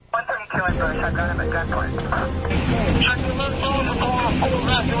killing brush. I got him at gunpoint.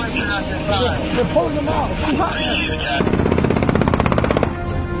 They're pulling them out.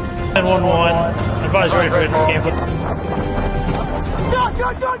 911. Advise ready for camp.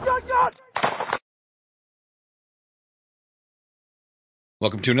 God!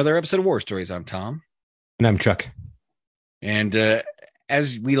 Welcome to another episode of War Stories. I'm Tom. And I'm Chuck. And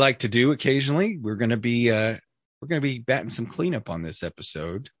as we like to do occasionally, we're going to be batting some cleanup on this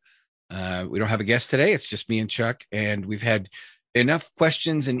episode. We don't have a guest today. It's just me and Chuck. And we've had enough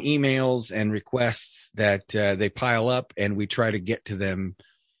questions and emails and requests that they pile up, and we try to get to them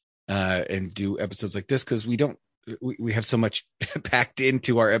and do episodes like this because we have so much packed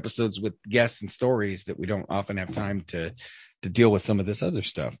into our episodes with guests and stories that we don't often have time to deal with some of this other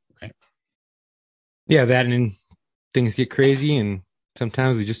stuff. Right? Yeah, that and things get crazy, and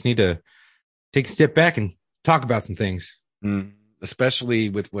sometimes we just need to take a step back and talk about some things. Especially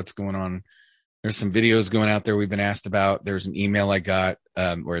with what's going on. There's some videos going out there we've been asked about. There's an email I got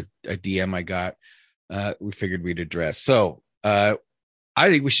or a DM I got. We figured we'd address. So I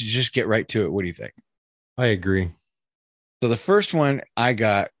think we should just get right to it. What do you think? I agree. So the first one I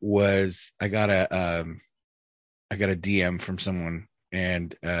got was I got a DM from someone,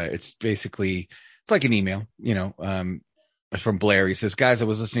 and it's like an email, from Blair. He says, guys, I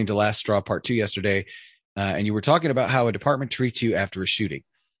was listening to Last Straw Part 2 yesterday, and you were talking about how a department treats you after a shooting.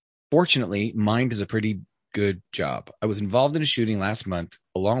 Fortunately, mine does a pretty good job. I was involved in a shooting last month,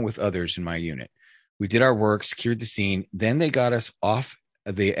 along with others in my unit. We did our work, secured the scene. Then they got us off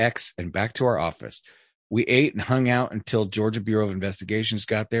the X and back to our office. We ate and hung out until Georgia Bureau of Investigations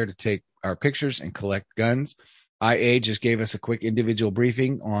got there to take our pictures and collect guns. IA just gave us a quick individual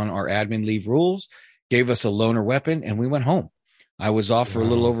briefing on our admin leave rules, gave us a loaner weapon, and we went home. I was off for a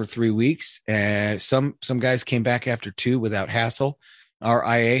little over 3 weeks. Some guys came back after 2 without hassle. Our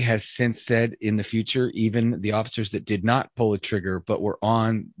IA has since said in the future, even the officers that did not pull a trigger but were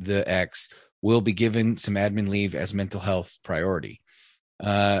on the X will be given some admin leave as mental health priority.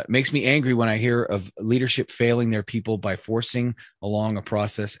 Makes me angry when I hear of leadership failing their people by forcing along a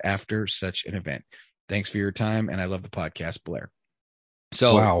process after such an event. Thanks for your time, and I love the podcast, Blair.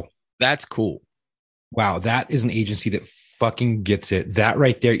 So, wow, that's cool. Wow, that is an agency that fucking gets it. That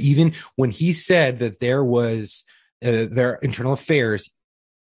right there, even when he said that there was their internal affairs,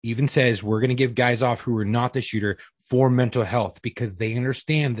 even says we're going to give guys off who are not the shooter for mental health because they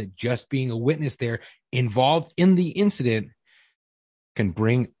understand that just being a witness there involved in the incident can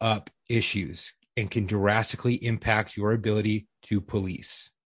bring up issues and can drastically impact your ability to police.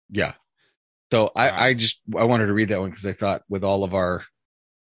 Yeah. So I wanted to read that one because I thought with all of our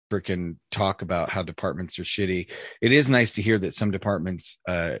freaking talk about how departments are shitty, it is nice to hear that some departments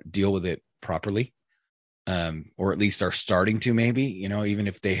deal with it properly, or at least are starting to, maybe, even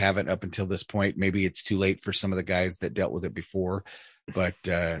if they haven't up until this point. Maybe it's too late for some of the guys that dealt with it before, but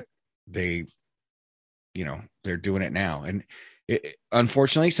they're doing it now. And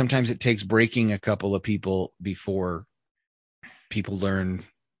unfortunately, sometimes it takes breaking a couple of people before people learn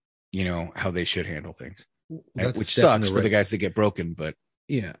how they should handle things, which sucks for the guys that get broken. But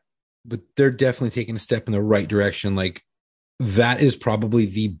yeah, but they're definitely taking a step in the right direction. Like, that is probably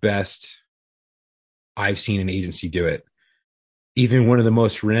the best I've seen an agency do it. Even one of the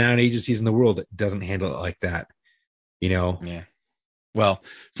most renowned agencies in the world doesn't handle it like that. Yeah. Well,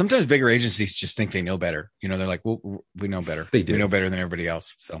 sometimes bigger agencies just think they know better. They're like, well, we know better. They do. We know better than everybody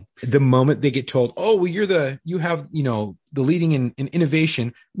else. So the moment they get told, oh, well, you have, the leading in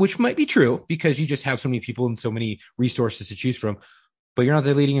innovation, which might be true because you just have so many people and so many resources to choose from, but you're not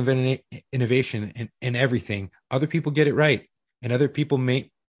the leading innovation in everything. Other people get it right. And other people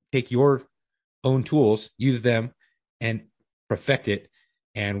may take your own tools, use them, and perfect it.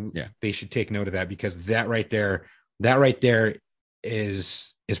 And they should take note of that, because that right there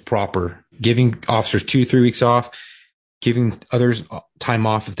is proper. Giving officers 2-3 weeks off, giving others time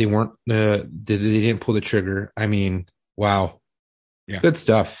off if they weren't they didn't pull the trigger. I mean, wow. Yeah. Good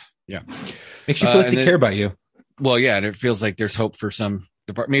stuff. Yeah. Makes you feel like they care about you. Well, yeah, and it feels like there's hope for some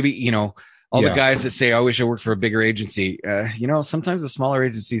department. Maybe, all the guys that say, I wish I worked for a bigger agency. Sometimes the smaller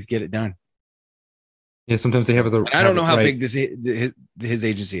agencies get it done. Yeah, sometimes they have I don't know how big his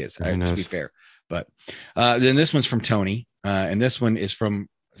agency is, to be fair. But then this one's from Tony, and this one is from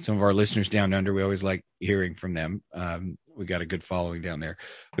some of our listeners down under. We always like hearing from them. We got a good following down there.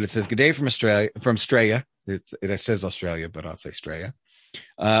 But it says, good day from Australia. It says Australia, but I'll say Australia.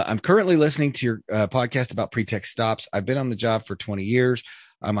 I'm currently listening to your podcast about pretext stops. I've been on the job for 20 years.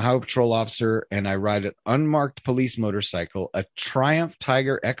 I'm a highway patrol officer, and I ride an unmarked police motorcycle, a Triumph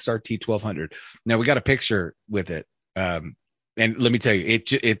Tiger XRT 1200. Now, we got a picture with it. And And let me tell you,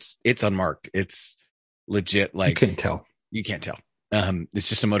 it's unmarked. It's legit. Like You couldn't tell. you can't tell. It's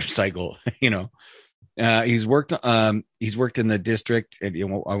just a motorcycle, he's worked in the district, and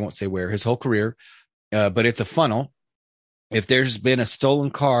I won't say where, his whole career. But it's a funnel. If there's been a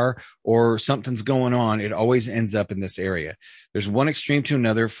stolen car or something's going on, it always ends up in this area. There's one extreme to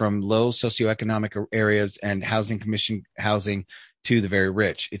another, from low socioeconomic areas and housing commission housing to the very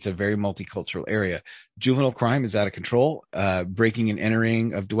rich. It's a very multicultural area. Juvenile crime is out of control, breaking and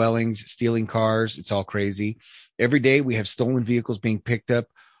entering of dwellings, stealing cars. It's all crazy. Every day we have stolen vehicles being picked up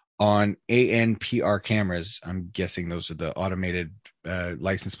on ANPR cameras. I'm guessing those are the automated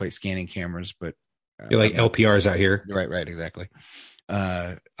license plate scanning cameras, but You're like LPRs out here. Right, exactly.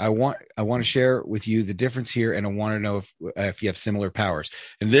 I want to share with you the difference here, and I want to know if you have similar powers.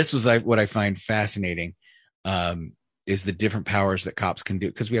 And this was what I find fascinating, is the different powers that cops can do,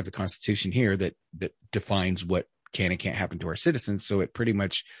 because we have the Constitution here that defines what can and can't happen to our citizens. So it pretty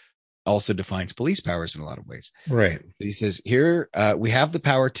much also defines police powers in a lot of ways. Right. He says here, we have the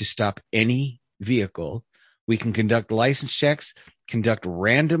power to stop any vehicle. We can conduct license checks, conduct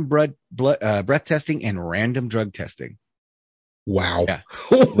random breath testing, and random drug testing. Wow. Yeah.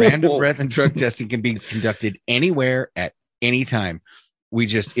 Random breath and drug testing can be conducted anywhere at any time. We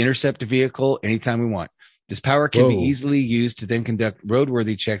just intercept a vehicle anytime we want. This power can be easily used to then conduct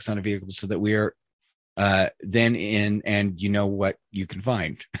roadworthy checks on a vehicle, so that we are then in, and you know what you can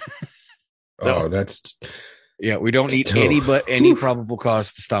find. So, that's we don't need any probable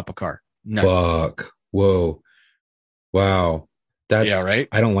cause to stop a car. No. Fuck. Whoa. Wow. That's right.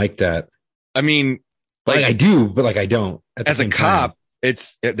 I don't like that. I mean, like I do, but like I don't. As a cop,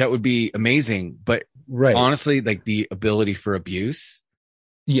 that would be amazing. But honestly, like the ability for abuse,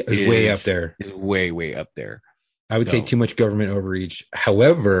 is way up there. Is way up there. I would say too much government overreach.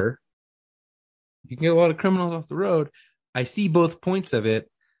 However, you can get a lot of criminals off the road. I see both points of it.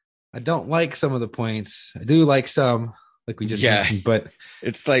 I don't like some of the points. I do like some, like we just mentioned, but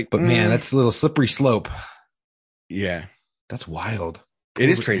it's like, man, that's a little slippery slope. Yeah. That's wild. It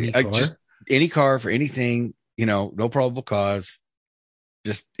is crazy. Just any car for anything, no probable cause.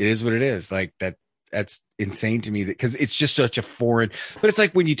 Just, it is what it is. Like that's insane to me, because it's just such a foreign, but it's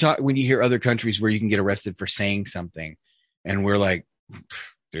like when you hear other countries where you can get arrested for saying something, and we're like,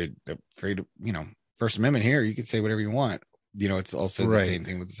 dude, afraid of, First Amendment here, you can say whatever you want. It's also the same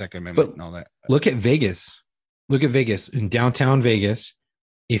thing with the Second Amendment and all that. Look at Vegas. In downtown Vegas.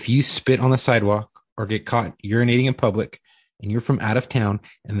 If you spit on the sidewalk or get caught urinating in public, and you're from out of town,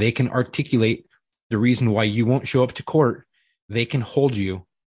 and they can articulate the reason why you won't show up to court, they can hold you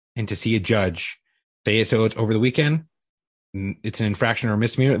and to see a judge. So it's over the weekend, it's an infraction or a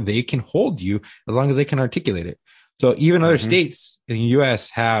misdemeanor. They can hold you as long as they can articulate it. So even other states in the U.S.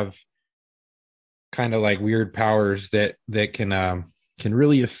 have kind of like weird powers that can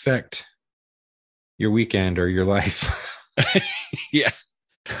really affect your weekend or your life. Yeah.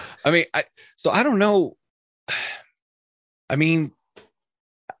 I mean, I don't know. I mean,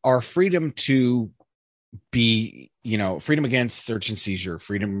 our freedom to be, freedom against search and seizure,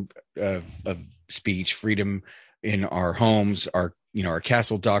 freedom of speech, freedom in our homes, our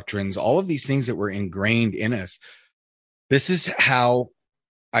castle doctrines, all of these things that were ingrained in us. This is how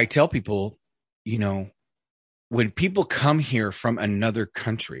I tell people, when people come here from another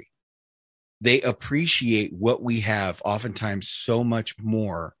country, they appreciate what we have oftentimes so much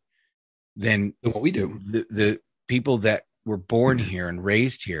more than what we do. The people that were born here and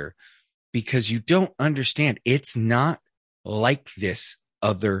raised here, because you don't understand. It's not like this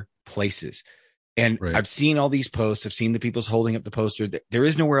other places. And I've seen all these posts. I've seen the people's holding up the poster. There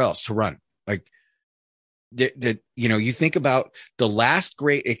is nowhere else to run. Like you think about the last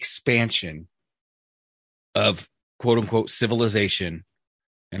great expansion of quote unquote civilization.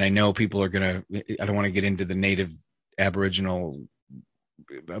 And I know people are I don't want to get into the native Aboriginal,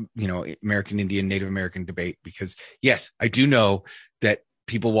 American Indian, Native American debate, because yes, I do know that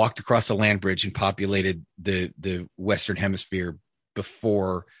people walked across the land bridge and populated the Western Hemisphere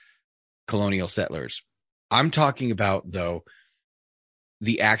before colonial settlers. I'm talking about, though,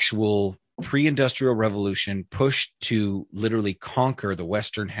 the actual pre-industrial revolution pushed to literally conquer the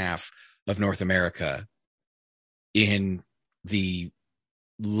western half of North America in the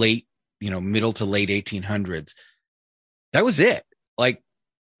middle to late 1800s. That was it. Like,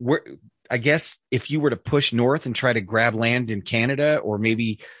 I guess if you were to push north and try to grab land in Canada, or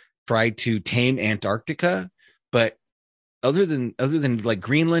maybe try to tame Antarctica, but other than like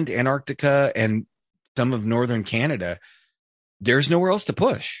Greenland, Antarctica, and some of northern Canada, there's nowhere else to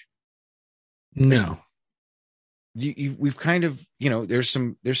push. No. We've kind of, there's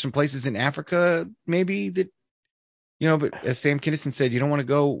some places in Africa maybe that But as Sam Kinison said, you don't want to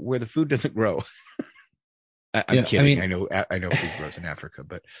go where the food doesn't grow. I'm kidding. I know food grows in Africa,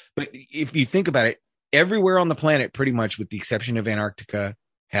 but if you think about it, everywhere on the planet, pretty much with the exception of Antarctica,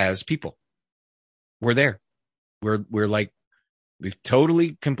 has people. We're there. We're like, we've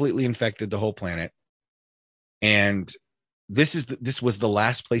totally, completely infected the whole planet. And this was the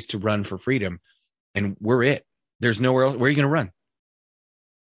last place to run for freedom. And we're it. There's nowhere else. Where are you going to run?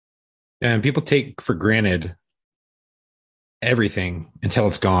 And people take for granted everything until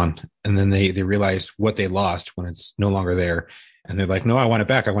it's gone. And then they realize what they lost when it's no longer there. And they're like, no, I want it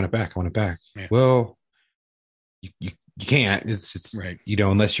back. I want it back. I want it back. Yeah. Well, you can't. It's right.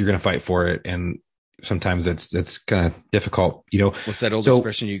 Unless you're going to fight for it. And sometimes it's kind of difficult, What's that old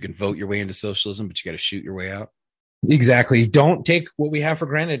expression? You can vote your way into socialism, but you got to shoot your way out. Exactly. Don't take what we have for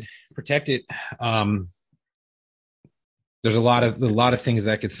granted. Protect it. There's a lot of things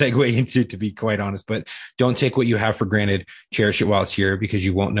that I could segue into, to be quite honest, but don't take what you have for granted. Cherish it while it's here, because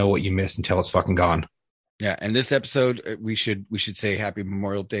you won't know what you missed until it's fucking gone. Yeah. And this episode, we should say happy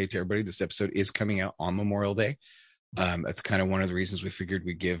Memorial Day to everybody. This episode is coming out on Memorial Day. That's kind of one of the reasons we figured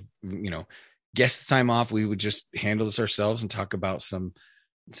we'd give, guests the time off. We would just handle this ourselves and talk about some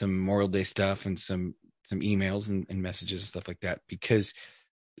Memorial Day stuff and some emails and messages and stuff like that, because,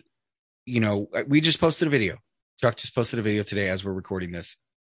 we just posted a video. Chuck just posted a video today as we're recording this.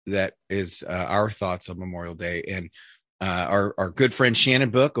 That is our thoughts on Memorial Day, and our good friend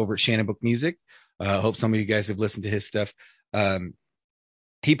Shannon Book over at Shannon Book Music. Hope some of you guys have listened to his stuff.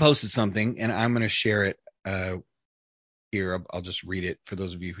 He posted something, and I'm going to share it here. I'll just read it for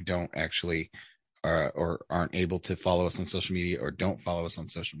those of you who don't actually or aren't able to follow us on social media or don't follow us on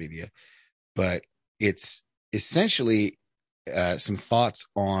social media. But it's essentially some thoughts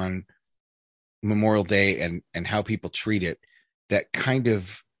on Memorial Day and how people treat it that kind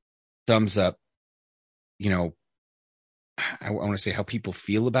of sums up, I want to say how people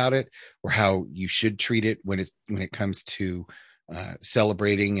feel about it, or how you should treat it when it comes to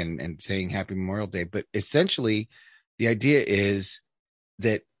celebrating and saying Happy Memorial Day. But essentially, the idea is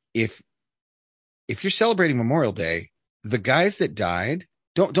that if you're celebrating Memorial Day, the guys that died,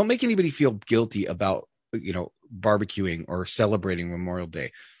 don't make anybody feel guilty about barbecuing or celebrating Memorial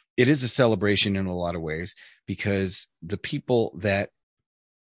Day. It is a celebration in a lot of ways, because the people that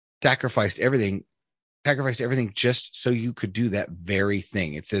sacrificed everything just so you could do that very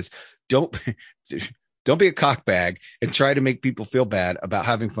thing. It says, don't be a cockbag and try to make people feel bad about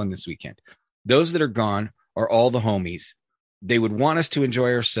having fun this weekend. Those that are gone are all the homies. They would want us to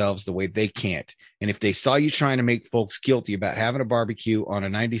enjoy ourselves the way they can't. And if they saw you trying to make folks guilty about having a barbecue on a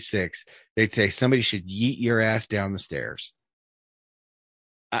 96, they'd say somebody should yeet your ass down the stairs.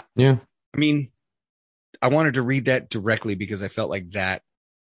 Yeah. I mean, I wanted to read that directly because I felt like that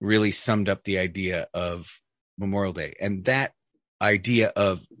really summed up the idea of Memorial Day, and that idea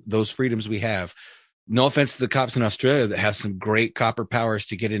of those freedoms we have. No offense to the cops in Australia that have some great copper powers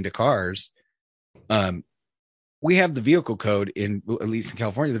to get into cars. We have the vehicle code at least in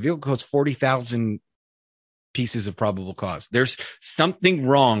California. The vehicle code's 40,000 pieces of probable cause. There's something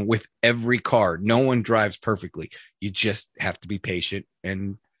wrong with every car. No one drives perfectly. You just have to be patient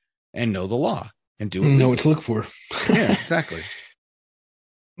and know the law and do it. Know what to look for. Yeah, exactly.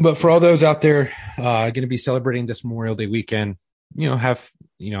 But for all those out there going to be celebrating this Memorial Day weekend, I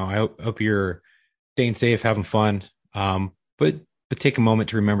hope you're staying safe, having fun. But take a moment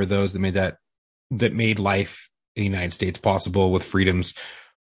to remember those that made life in the United States possible, with freedoms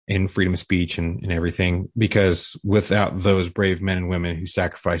and freedom of speech and everything. Because without those brave men and women who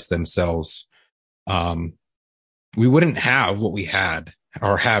sacrificed themselves, we wouldn't have what we had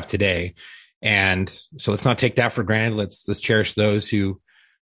or have today. And so let's not take that for granted. Let's cherish those who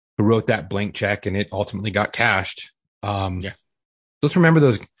wrote that blank check and it ultimately got cashed. Let's remember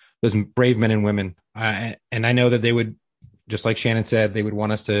those brave men and women. And I know that they would, just like Shannon said, they would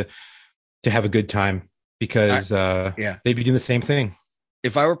want us to have a good time, because they'd be doing the same thing.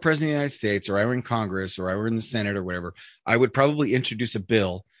 If I were president of the United States, or I were in Congress, or I were in the Senate or whatever, I would probably introduce a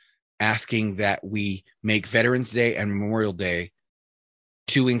bill asking that we make Veterans Day and Memorial Day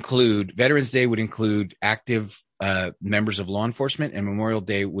to include, Veterans Day would include active members of law enforcement, and Memorial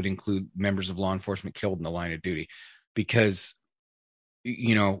Day would include members of law enforcement killed in the line of duty. Because,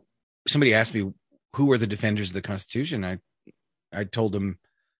 somebody asked me, who are the defenders of the Constitution? I told them,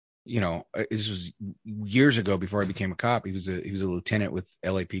 this was years ago before I became a cop. He was a lieutenant with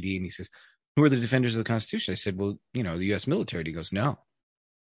LAPD, and he says, who are the defenders of the Constitution? I said, well, the U.S. military. He goes, no.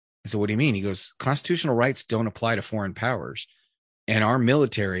 I said, what do you mean? He goes, constitutional rights don't apply to foreign powers, and our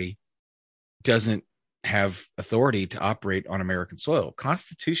military doesn't have authority to operate on American soil.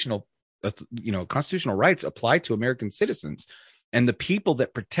 Constitutional constitutional rights apply to American citizens. And the people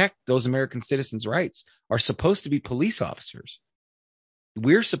that protect those American citizens' rights are supposed to be police officers.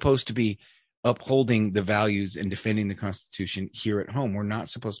 We're supposed to be upholding the values and defending the Constitution here at home. We're not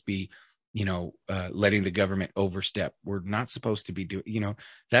supposed to be, letting the government overstep. We're not supposed to be doing,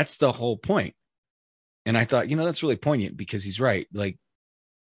 that's the whole point. And I thought, that's really poignant because he's right. Like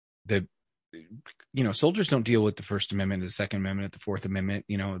soldiers don't deal with the First Amendment, the Second Amendment, the Fourth Amendment,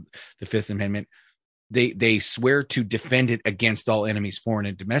 the Fifth Amendment. They swear to defend it against all enemies, foreign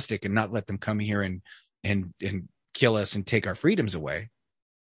and domestic, and not let them come here and kill us and take our freedoms away.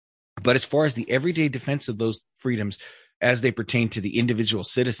 But as far as the everyday defense of those freedoms as they pertain to the individual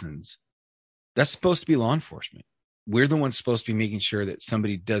citizens, that's supposed to be law enforcement. We're the ones supposed to be making sure that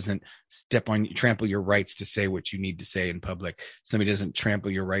somebody doesn't trample your rights to say what you need to say in public. Somebody doesn't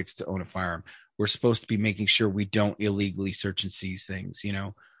trample your rights to own a firearm. We're supposed to be making sure we don't illegally search and seize things.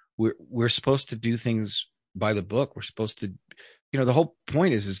 We're supposed to do things by the book. We're supposed to, the whole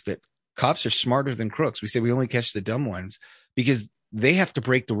point is that cops are smarter than crooks. We say we only catch the dumb ones because they have to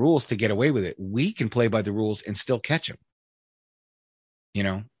break the rules to get away with it. We can play by the rules and still catch them.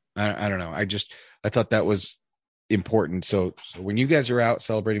 I don't know. I thought that was important. So when you guys are out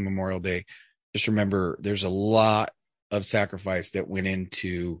celebrating Memorial Day, just remember there's a lot of sacrifice that went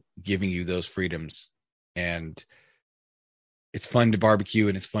into giving you those freedoms. And it's fun to barbecue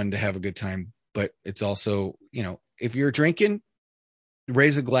and it's fun to have a good time. But it's also, if you're drinking,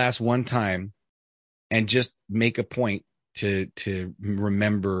 raise a glass one time and just make a point to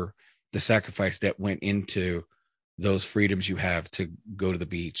remember the sacrifice that went into those freedoms you have to go to the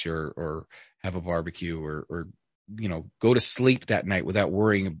beach or have a barbecue or go to sleep that night without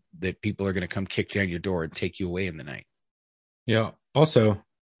worrying that people are going to come kick down your door and take you away in the night. Yeah. Also,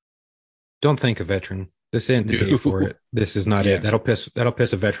 don't thank a veteran. This ain't the day for it. This is not it. That'll piss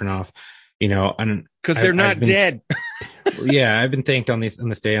a veteran off, and because they're not dead. Yeah, I've been thanked on this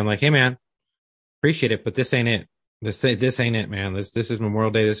day. I'm like, hey man, appreciate it, but this ain't it. This ain't it, man. This is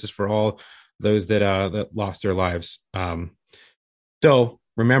Memorial Day. This is for all those that lost their lives. So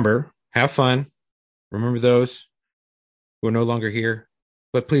remember, have fun. Remember those who are no longer here,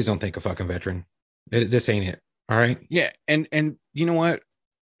 but please don't thank a fucking veteran. This ain't it. All right. Yeah, and you know what?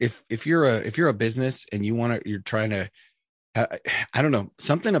 If you're a business and you're trying to, I don't know,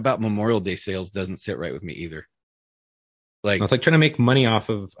 something about Memorial Day sales doesn't sit right with me either. Like it's like trying to make money off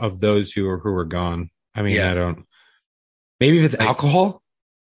of those who are gone. I mean, I don't. Maybe if it's alcohol,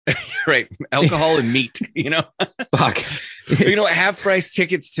 right? Alcohol and meat. Fuck. Half price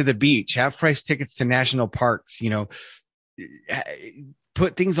tickets to the beach, half price tickets to national parks.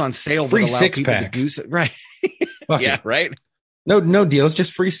 Put things on sale. Free that allow six people pack, to do so. Right? Yeah, right. No deals,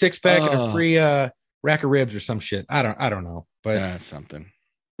 just free 6-pack and a free rack of ribs or some shit. I don't know, but something.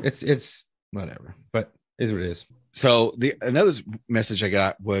 It's whatever, but is what it is. So another message I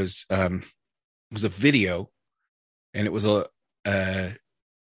got was a video, and it was a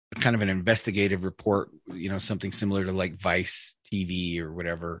kind of an investigative report, something similar to like Vice TV or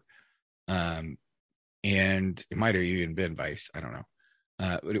whatever. And it might have even been Vice. I don't know.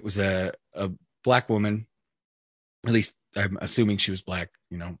 But it was a black woman, at least I'm assuming she was black.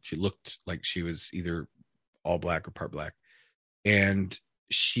 She looked like she was either all black or part black. And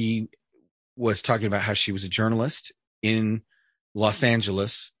she was talking about how she was a journalist in Los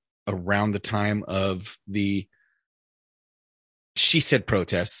Angeles around the time of she said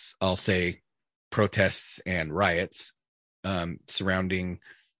protests, I'll say protests and riots surrounding,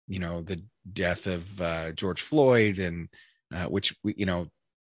 the death of George Floyd and which,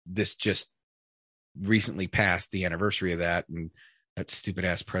 this just recently passed the anniversary of that. And that stupid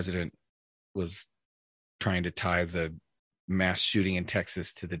ass president was trying to tie the mass shooting in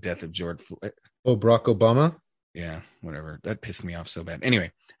Texas to the death of George Floyd. Oh, Barack Obama? Yeah, whatever. That pissed me off so bad.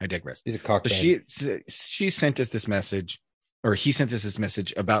 Anyway, I digress. He's a cockbag. But she sent us this message, or he sent us this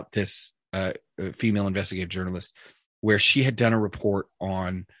message about this female investigative journalist, where she had done a report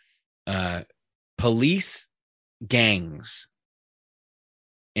on police gangs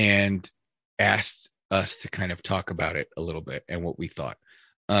and asked us to kind of talk about it a little bit and what we thought.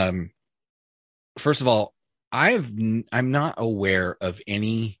 First of all, I'm not aware of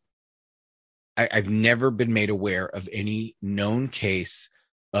any. I've never been made aware of any known case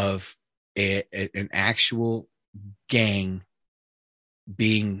of an actual gang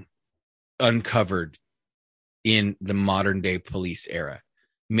being uncovered in the modern day police era.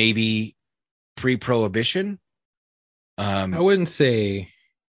 Maybe pre-prohibition. I wouldn't say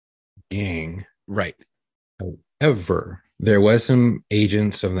gang. Right. However, there was some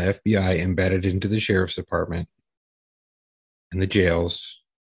agents of the FBI embedded into the sheriff's department and the jails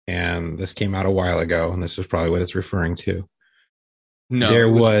and this came out a while ago, and this is probably what it's referring to. No,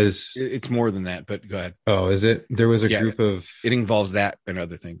 it's more than that, but go ahead. Oh, is it? There was a group of... It involves that and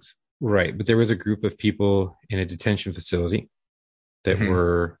other things. Right, but there was a group of people in a detention facility that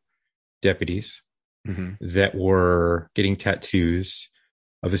were deputies that were getting tattoos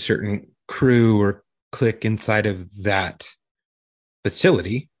of a certain crew or clique inside of that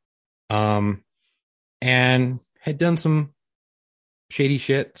facility, and had done some shady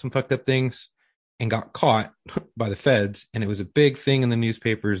shit, some fucked up things, and got caught by the feds. And it was a big thing in the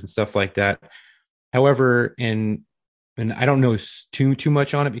newspapers and stuff like that. However, and I don't know too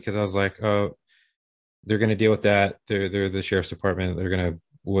much on it, because I was like, oh, they're going to deal with that. They're the sheriff's department. They're going to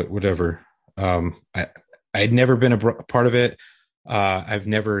whatever. I'd never been a part of it. I've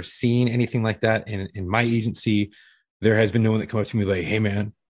never seen anything like that in my agency. There has been no one that come up to me like, hey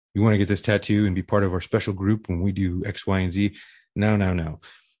man, you want to get this tattoo and be part of our special group when we do X, Y, and Z? No.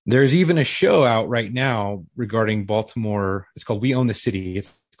 There's even a show out right now regarding Baltimore. It's called We Own the City.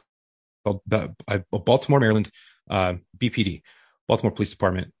 It's called Baltimore, Maryland, BPD, Baltimore Police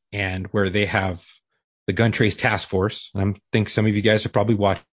Department, and where they have the Gun Trace Task Force. I think some of you guys have probably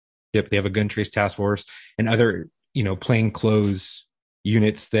watched it. They have a Gun Trace Task Force and other, plainclothes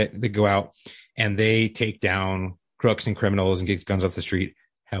units that go out, and they take down crooks and criminals and get guns off the street.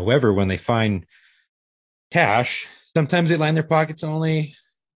 However, when they find cash, sometimes they line their pockets only.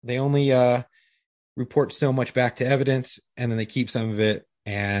 They only report so much back to evidence, and then they keep some of it.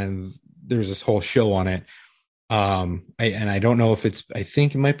 And there's this whole show on it. I don't know if I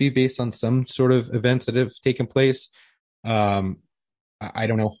think it might be based on some sort of events that have taken place. I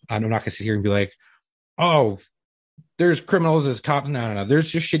don't know. I'm not going to sit here and be like, oh, there's criminals, there's cops. No.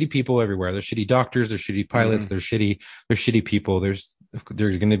 There's just shitty people everywhere. There's shitty doctors, there's shitty pilots, there's shitty people. There's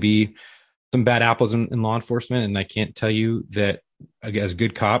going to be some bad apples in law enforcement. And I can't tell you that as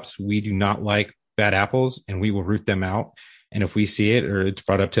good cops, we do not like bad apples, and we will root them out. And if we see it or it's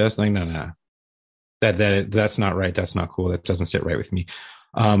brought up to us, like, no. That's not right. That's not cool. That doesn't sit right with me.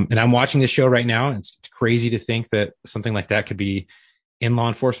 And I'm watching this show right now, and it's crazy to think that something like that could be in law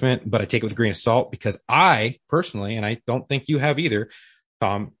enforcement, but I take it with a grain of salt, because I personally, and I don't think you have either,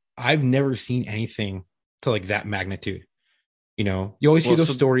 I've never seen anything to like that magnitude. You always hear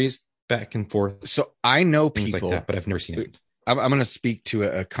those stories back and forth. So I know things people like that, but I've never seen it. I'm going to speak to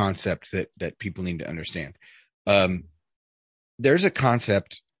a concept that people need to understand. There's a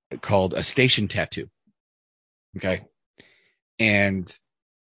concept called a station tattoo. Okay. And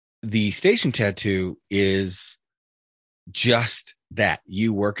the station tattoo is just that.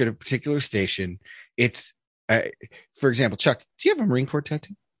 You work at a particular station. It's, for example, Chuck, do you have a Marine Corps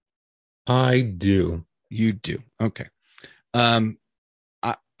tattoo? I do. You do. Okay. I'm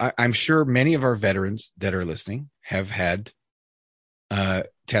sure many of our veterans that are listening have had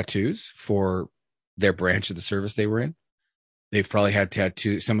tattoos for their branch of the service they were in. They've probably had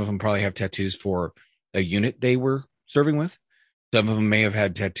tattoos. Some of them probably have tattoos for a unit they were serving with. Some of them may have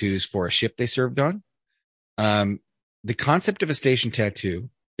had tattoos for a ship they served on. The concept of a station tattoo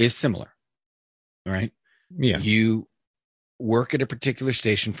is similar. All right. Yeah. You work at a particular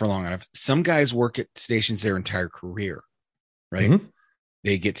station for long enough. Some guys work at stations their entire career, right? Mm-hmm.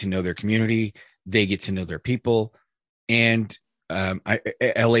 They get to know their community. They get to know their people. And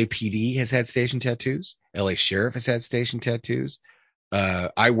LAPD has had station tattoos. LA Sheriff has had station tattoos.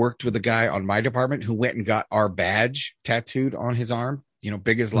 I worked with a guy on my department who went and got our badge tattooed on his arm,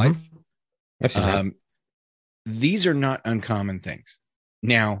 big as life. These are not uncommon things.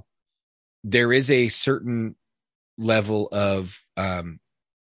 Now, there is a certain level of, I'll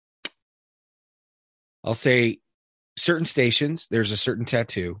say certain stations, there's a certain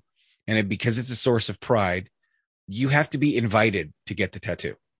tattoo, and because it's a source of pride, you have to be invited to get the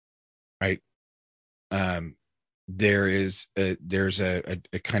tattoo, right? There's a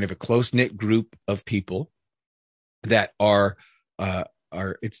kind of a close knit group of people that are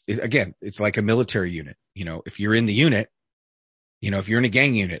it's like a military unit. If you're in the unit, if you're in a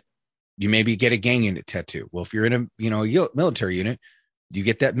gang unit, you maybe get a gang unit tattoo. Well, if you're in a military unit, you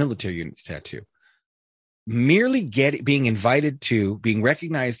get that military unit's tattoo. Merely being invited to, being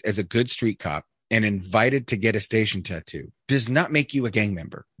recognized as a good street cop and invited to get a station tattoo does not make you a gang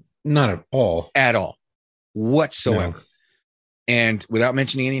member. Not at all. At all. Whatsoever. No. And without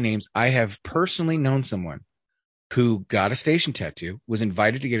mentioning any names, I have personally known someone who got a station tattoo, was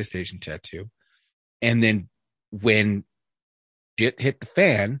invited to get a station tattoo, and then when shit hit the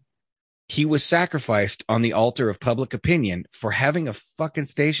fan, he was sacrificed on the altar of public opinion for having a fucking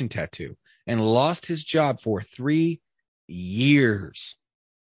station tattoo and lost his job for 3 years.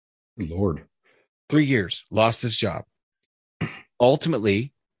 Lord. 3 years, lost his job.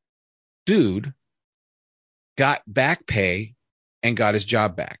 Ultimately, sued, got back pay, and got his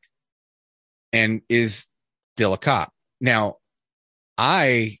job back, and is still a cop. Now,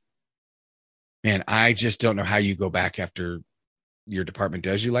 I just don't know how you go back after your department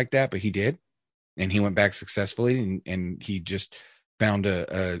does you like that, but he did, and he went back successfully, and he just found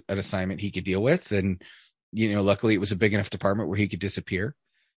an assignment he could deal with, and luckily it was a big enough department where he could disappear.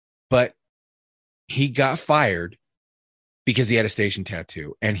 But he got fired because he had a station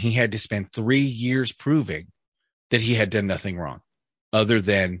tattoo, and he had to spend 3 years proving that he had done nothing wrong other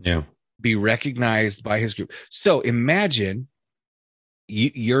than be recognized by his group. So imagine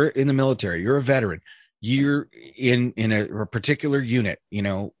you're in the military, you're a veteran, you're in a particular unit,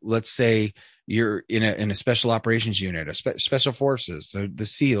 let's say you're in a special operations unit, special forces, the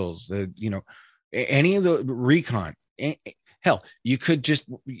SEALs, any of the recon. Hell, you could just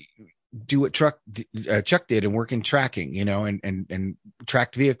do what Chuck did and work in tracking, and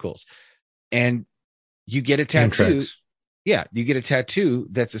tracked vehicles, and you get a tattoo. Yeah, you get a tattoo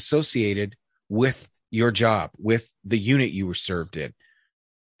that's associated with your job, with the unit you were served in.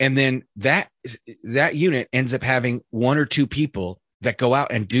 And then that unit ends up having one or two people that go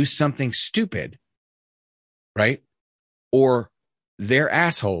out and do something stupid, right? Or they're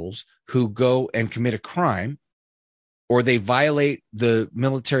assholes who go and commit a crime, or they violate the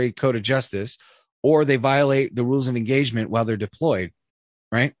military code of justice, or they violate the rules of engagement while they're deployed,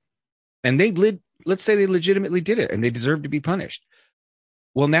 right? And let's say they legitimately did it and they deserve to be punished.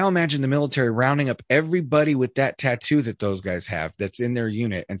 Well, now imagine the military rounding up everybody with that tattoo that those guys have that's in their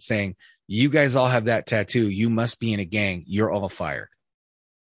unit and saying, you guys all have that tattoo. You must be in a gang. You're all fired.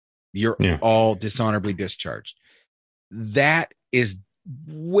 You're all dishonorably discharged. That is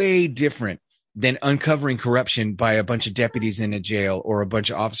way different than uncovering corruption by a bunch of deputies in a jail or a bunch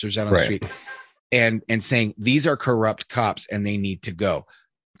of officers out on the street and saying, these are corrupt cops and they need to go.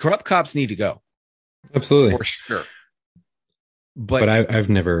 Corrupt cops need to go. Absolutely. For sure. But I've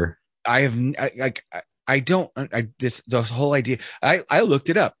never. The whole idea. I looked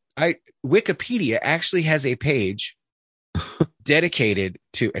it up. Wikipedia actually has a page dedicated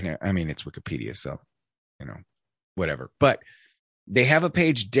to, and I mean, it's Wikipedia, so, whatever. But they have a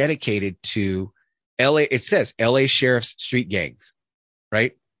page dedicated to LA. It says LA Sheriff's Street Gangs,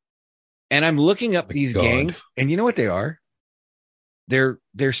 right? And I'm looking up these gangs, and you know what they are? They're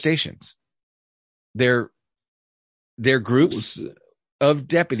stations. They're groups of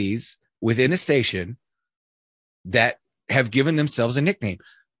deputies within a station that have given themselves a nickname.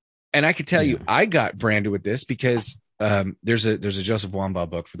 And I could tell you, I got branded with this because there's a Joseph Wambaugh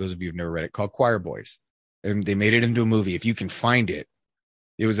book, for those of you who've never read it, called Choir Boys. And they made it into a movie. If you can find it,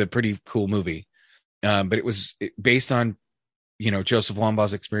 it was a pretty cool movie. But it was based on, Joseph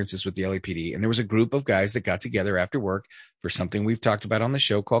Wambaugh's experiences with the LAPD. And there was a group of guys that got together after work for something we've talked about on the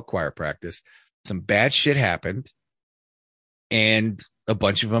show called choir practice. Some bad shit happened, and a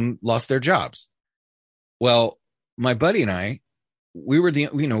bunch of them lost their jobs. Well, my buddy and I, we were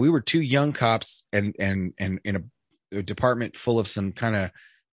two young cops and in a department full of some kind of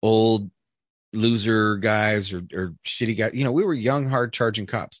old loser guys or shitty guys. We were young, hard charging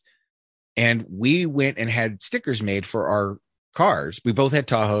cops. And we went and had stickers made for our cars. We both had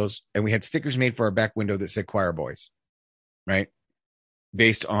Tahoes, and we had stickers made for our back window that said Choir Boys, right?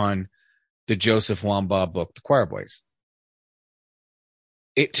 Based on the Joseph Wambaugh book, The Choir Boys.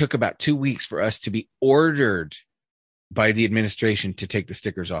 It took about 2 weeks for us to be ordered by the administration to take the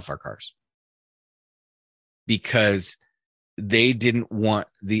stickers off our cars because they didn't want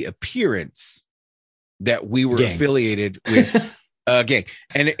the appearance that we were affiliated with a gang.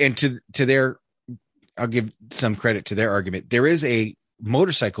 And to their, I'll give some credit to their argument. There is a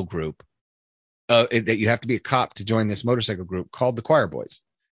motorcycle group that you have to be a cop to join this motorcycle group called the Choir Boys.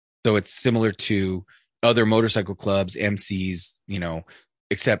 So it's similar to other motorcycle clubs, MCs,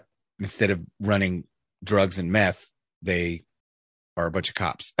 except instead of running drugs and meth, they are a bunch of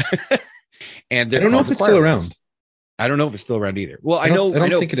cops. And I don't know if it's still around. I don't know if it's still around either. Well, I know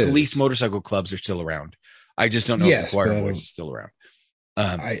think police motorcycle clubs are still around. I just don't know if the Choir Boys is still around.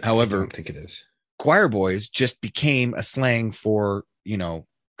 However, I don't think it is. Choir Boys just became a slang for,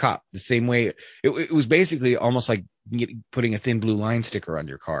 cop, the same way it was basically almost like putting a thin blue line sticker on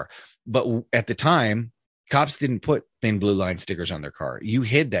your car. But at the time, cops didn't put thin blue line stickers on their car. You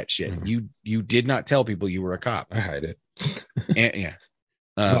hid that shit. Mm-hmm. You did not tell people you were a cop. I hide it. And,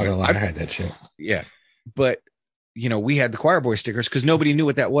 I'm not gonna lie, I hide that shit. Yeah. But, we had the Choir Boy stickers because nobody knew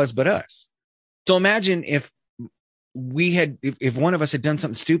what that was but us. So imagine if if one of us had done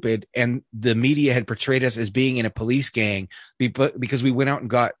something stupid and the media had portrayed us as being in a police gang because we went out and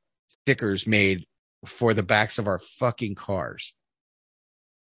got stickers made for the backs of our fucking cars.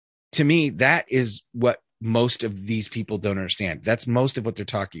 to me, that is what most of these people don't understand. That's most of what they're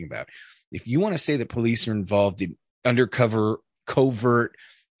talking about. If you want to say that police are involved in undercover, covert,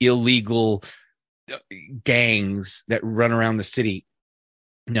 illegal gangs that run around the city,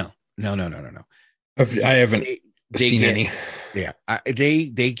 no. I haven't seen get, any. Yeah,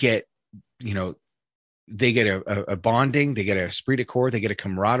 they get, you know, they get a bonding, they get a esprit de corps, they get a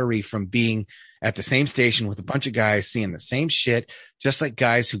camaraderie from being at the same station with a bunch of guys seeing the same shit, just like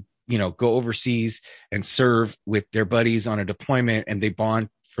guys who, you know, go overseas and serve with their buddies on a deployment, and they bond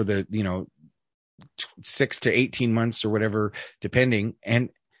for the, you know, 6 to 18 months or whatever, depending. And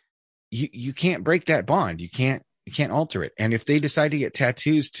you can't break that bond. You can't alter it. And if they decide to get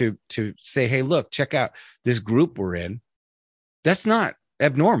tattoos to say, hey, look, check out this group we're in, that's not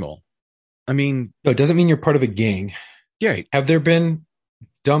abnormal. I mean, No, it doesn't mean you're part of a gang. yeah, Have there been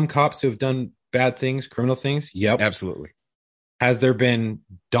dumb cops who have done bad things, criminal things? Yep. absolutely. Has there been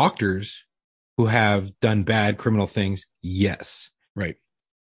doctors who have done bad criminal things? Yes. Right.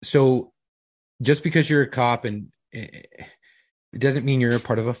 So just because you're a cop and it doesn't mean you're a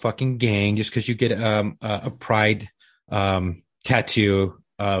part of a fucking gang. Just because you get a pride tattoo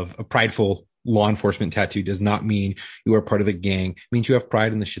of a prideful law enforcement tattoo does not mean you are part of a gang. It means you have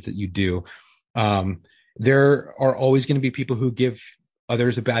pride in the shit that you do. There are always going to be people who give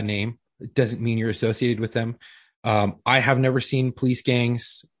others a bad name. It doesn't mean you're associated with them. I have never seen police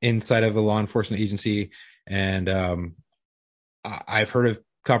gangs inside of a law enforcement agency, and I've heard of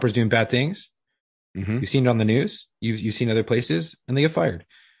coppers doing bad things. Mm-hmm. You've seen it on the news. You've seen other places, and they get fired.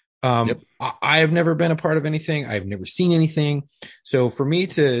 Yep. I have never been a part of anything. I've never seen anything. So for me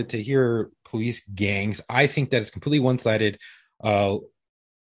to hear police gangs, I think that it's completely one-sided. You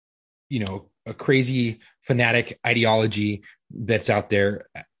know, a crazy fanatic ideology that's out there.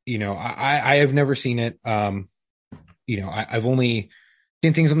 You know, I have never seen it. You know, I've only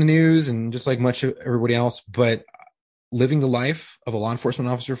seen things on the news and just like much of everybody else, but living the life of a law enforcement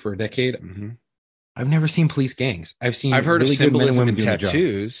officer for a decade, Mm-hmm. I've never seen police gangs. I've heard really of good men and symbolism women in doing their job.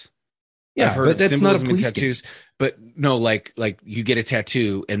 tattoos. Yeah, I've heard but of that's not a symbolism in police tattoos. But no, like you get a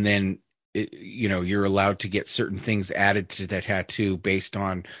tattoo, and then you know, you're allowed to get certain things added to that tattoo based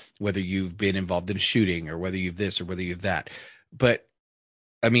on whether you've been involved in a shooting or whether you've this or whether you've that. But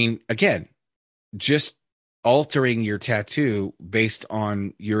I mean, again, just altering your tattoo based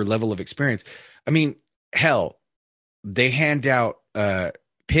on your level of experience. I mean, hell, they hand out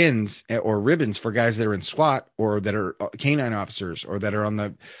pins or ribbons for guys that are in SWAT or that are canine officers or that are on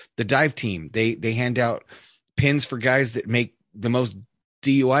the dive team. They hand out pins for guys that make the most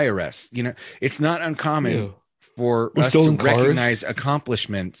DUI arrests. You know, it's not uncommon for us to recognize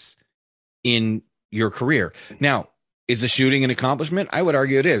accomplishments in your career. Now, is a shooting an accomplishment? I would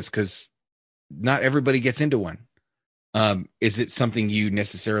argue it is, because not everybody gets into one. Is it something you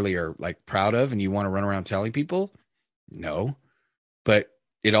necessarily are like proud of and you want to run around telling people? No, but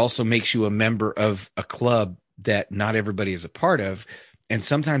it also makes you a member of a club that not everybody is a part of. And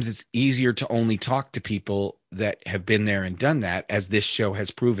sometimes it's easier to only talk to people that have been there and done that, as this show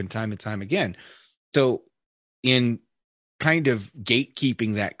has proven time and time again. So in kind of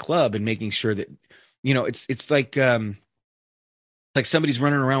gatekeeping that club and making sure that, you know, it's like somebody's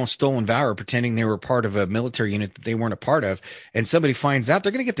running around with stolen valor pretending they were part of a military unit that they weren't a part of, and somebody finds out,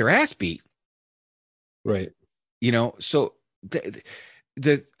 they're going to get their ass beat. Right. You know, so the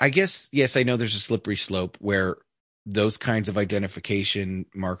I guess, yes, I know there's a slippery slope where those kinds of identification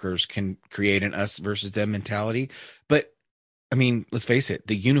markers can create an us versus them mentality. But I mean, let's face it,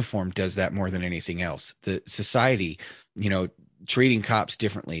 the uniform does that more than anything else. The society, you know, treating cops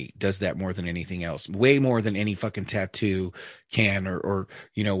differently does that more than anything else, way more than any fucking tattoo can, or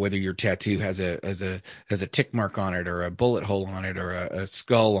you know, whether your tattoo has a tick mark on it or a bullet hole on it or a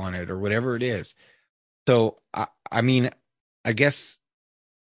skull on it or whatever it is. So I mean, I guess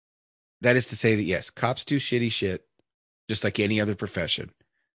that is to say that yes, cops do shitty shit just like any other profession,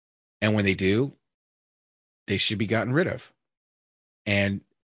 and when they do, they should be gotten rid of, and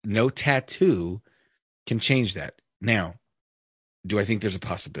no tattoo can change that. Now, do I think there's a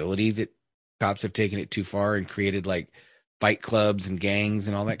possibility that cops have taken it too far and created like fight clubs and gangs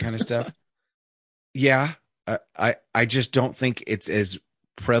and all that kind of stuff? Yeah. I just don't think it's as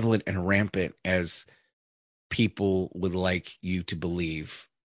prevalent and rampant as people would like you to believe,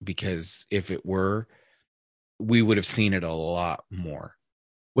 because if it were, we would have seen it a lot more.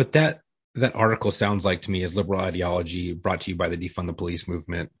 What that article sounds like to me is liberal ideology brought to you by the Defund the Police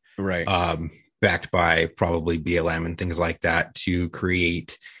movement. Right. Backed by probably BLM and things like that, to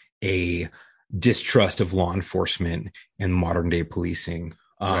create a distrust of law enforcement and modern day policing.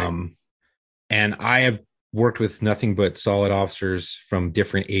 Right. And I have worked with nothing but solid officers from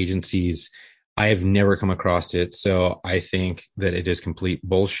different agencies. I have never come across it. So I think that it is complete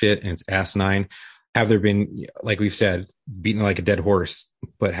bullshit and it's asinine. Have there been, like we've said, beaten like a dead horse,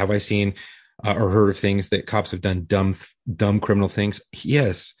 but have I seen or heard of things that cops have done dumb criminal things?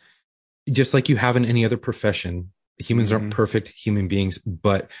 Yes. Just like you have in any other profession. Humans aren't perfect human beings,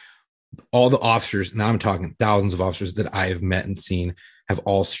 but all the officers, now I'm talking thousands of officers that I have met and seen, have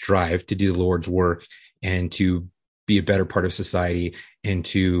all strived to do the Lord's work and to be a better part of society and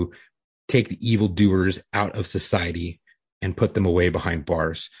to take the evildoers out of society and put them away behind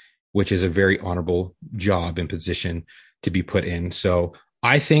bars, which is a very honorable job and position to be put in. So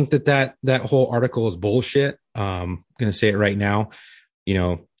I think that whole article is bullshit. I'm going to say it right now,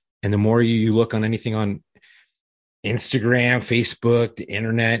 and the more you look on anything on Instagram, Facebook, the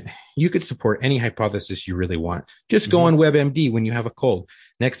internet, you could support any hypothesis you really want. Just go on WebMD when you have a cold.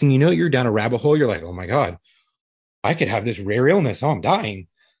 Next thing you know, you're down a rabbit hole. You're like, oh my God, I could have this rare illness. Oh, I'm dying.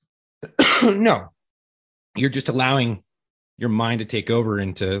 No, you're just allowing your mind to take over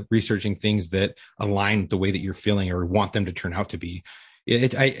into researching things that align with the way that you're feeling or want them to turn out to be.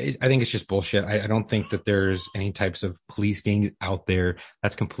 I think it's just bullshit. I don't think that there's any types of police gangs out there.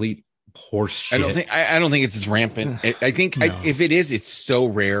 That's complete horse shit. I don't think it's as rampant. I think if it is, it's so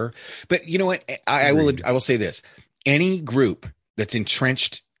rare. But you know what? I will say this: any group that's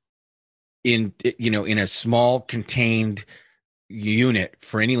entrenched in a small contained unit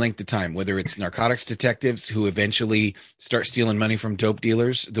for any length of time, whether it's narcotics detectives who eventually start stealing money from dope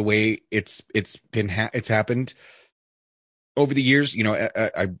dealers, the way it's happened over the years.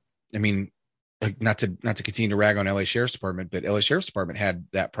 I mean, like, not to continue to rag on LA Sheriff's Department, but LA Sheriff's Department had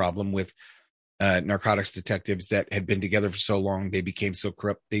that problem with narcotics detectives that had been together for so long. They became so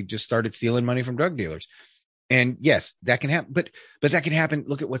corrupt. They just started stealing money from drug dealers. And yes, that can happen, but that can happen.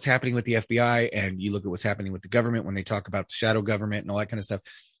 Look at what's happening with the FBI, and you look at what's happening with the government when they talk about the shadow government and all that kind of stuff.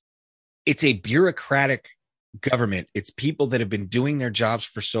 It's a bureaucratic government. It's people that have been doing their jobs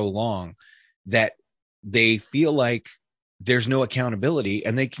for so long that they feel like there's no accountability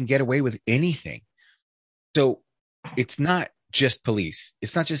and they can get away with anything. So it's not just police.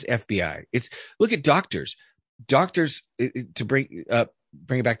 It's not just FBI. Look at doctors. Doctors, to bring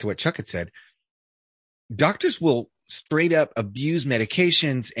it back to what Chuck had said, doctors will straight up abuse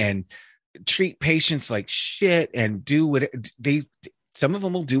medications and treat patients like shit and do what some of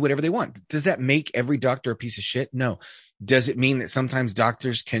them will do whatever they want. Does that make every doctor a piece of shit? No. Does it mean that sometimes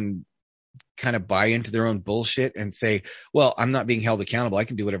doctors can kind of buy into their own bullshit and say, well, I'm not being held accountable. I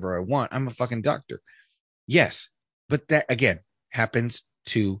can do whatever I want. I'm a fucking doctor. Yes. But that again happens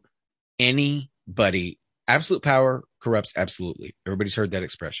to anybody. Absolute power corrupts absolutely. Everybody's heard that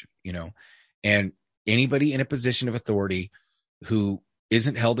expression, and anybody in a position of authority who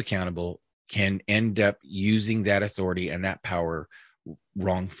isn't held accountable can end up using that authority and that power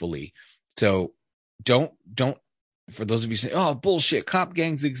wrongfully. So don't, for those of you saying, oh, bullshit, cop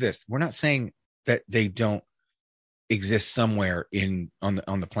gangs exist. We're not saying that they don't exist somewhere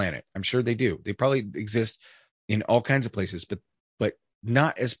on the planet. I'm sure they do. They probably exist in all kinds of places, but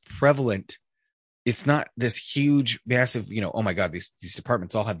not as prevalent. It's not this huge, massive, oh my God, these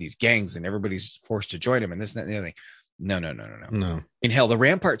departments all have these gangs and everybody's forced to join them and this and that and the other thing. No. In hell, the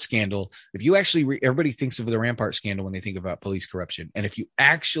Rampart scandal, if you actually, everybody thinks of the Rampart scandal when they think about police corruption. And if you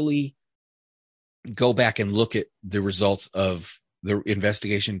actually go back and look at the results of the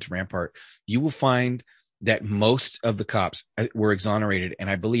investigation to Rampart, you will find that most of the cops were exonerated. And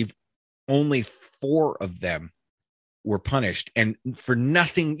I believe only 4 of them were punished, and for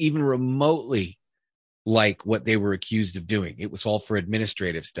nothing even remotely like what they were accused of doing. It was all for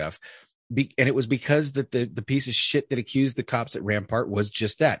administrative stuff. And it was because that the piece of shit that accused the cops at Rampart was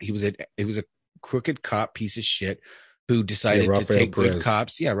just that. He was a crooked cop piece of shit who decided to take good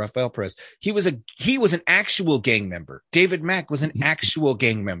cops. Yeah, Rafael Perez. He was an actual gang member. David Mack was an actual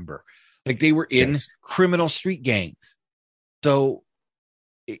gang member. Like, they were in criminal street gangs. So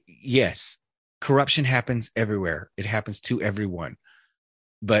yes, corruption happens everywhere. It happens to everyone.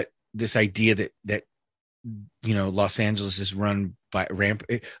 But this idea that Los Angeles is run by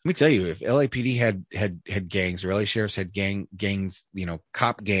let me tell you, if LAPD had gangs, or LA sheriffs had gangs,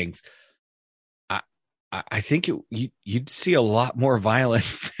 cop gangs, I think you'd see a lot more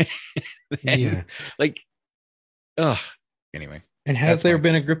violence than anyway. And has there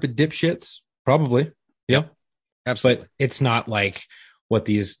been a group of dipshits? Probably. Yeah. Absolutely. But it's not like what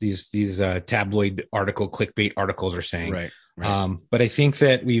these tabloid clickbait articles are saying. Right. But I think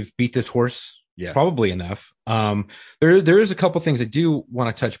that we've beat this horse probably enough. There is a couple things I do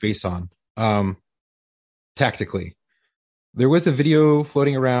want to touch base on tactically. There was a video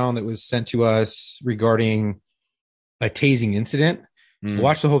floating around that was sent to us regarding a tasing incident. I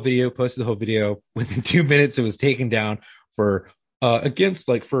watched the whole video, posted the whole video. Within 2 minutes, it was taken down for against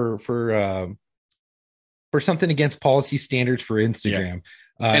like for something against policy standards for Instagram.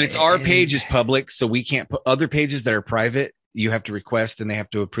 And it's our page is public, so we can't put other pages that are private. You have to request and they have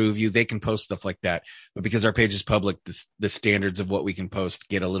to approve you. They can post stuff like that. But because our page is public, the standards of what we can post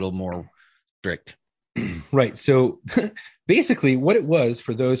get a little more strict. Right. So basically what it was,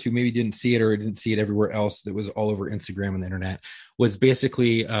 for those who maybe didn't see it or didn't see it everywhere else that was all over Instagram and the internet, was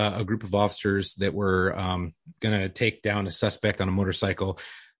basically a group of officers that were going to take down a suspect on a motorcycle.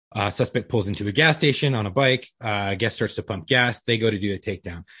 Suspect pulls into a gas station on a bike. Guest starts to pump gas. They go to do a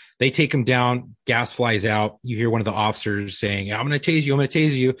takedown. They take him down. Gas flies out. You hear one of the officers saying, I'm going to tase you. I'm going to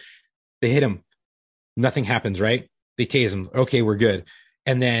tase you. They hit him. Nothing happens, right? They tase him. Okay, we're good.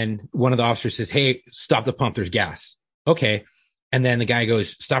 And then one of the officers says, hey, stop the pump. There's gas. Okay. And then the guy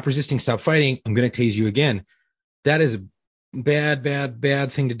goes, stop resisting. Stop fighting. I'm going to tase you again. That is a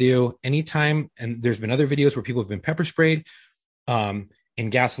bad thing to do anytime. And there's been other videos where people have been pepper sprayed. In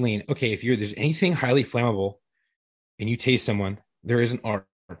gasoline. Okay, if there's anything highly flammable and you tase someone, there is an arc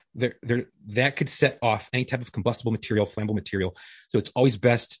there that could set off any type of combustible material, flammable material. So it's always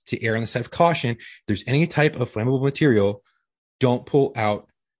best to err on the side of caution. If there's any type of flammable material, don't pull out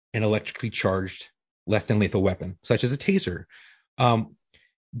an electrically charged, less than lethal weapon, such as a taser.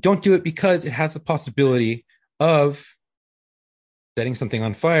 Don't do it because it has the possibility of setting something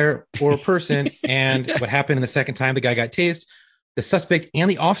on fire or a person. And what happened in the second time the guy got tased, the suspect and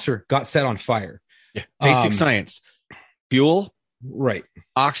the officer got set on fire. Yeah. Basic science. Fuel, right?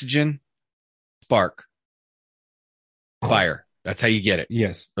 Oxygen, spark, fire. That's how you get it.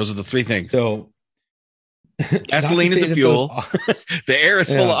 Yes. Those are the three things. So gasoline is the fuel. The air is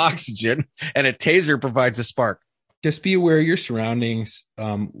full of oxygen, and a taser provides a spark. Just be aware of your surroundings.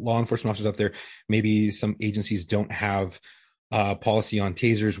 Law enforcement officers out there, maybe some agencies don't have policy on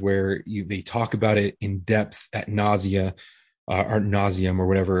tasers where they talk about it in depth at nausea. Or nauseum or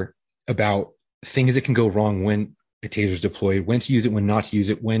whatever, about things that can go wrong when a taser is deployed, when to use it, when not to use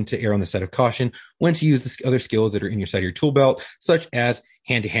it, when to err on the side of caution, when to use the other skills that are in your side of your tool belt, such as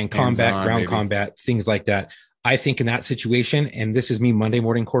hand-to-hand combat, ground combat, things like that. I think in that situation, and this is me Monday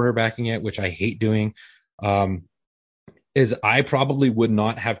morning quarterbacking it, which I hate doing, is I probably would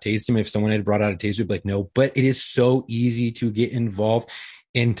not have tased him if someone had brought out a taser. I'd be like, no, but it is so easy to get involved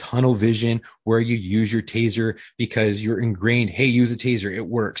in tunnel vision where you use your taser because you're ingrained. Hey, use a taser. It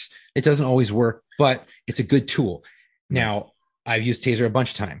works. It doesn't always work, but it's a good tool. Now, I've used taser a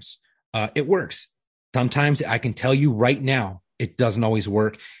bunch of times. It works. Sometimes I can tell you right now, it doesn't always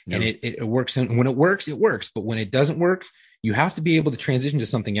work, and it works. And when it works, it works. But when it doesn't work, you have to be able to transition to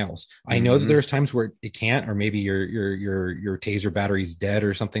something else. I know that there's times where it can't, or maybe your taser battery is dead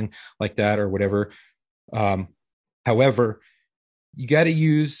or something like that, or whatever. However, you got to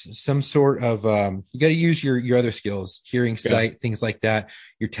use some sort of you got to use your other skills, hearing, sight, things like that,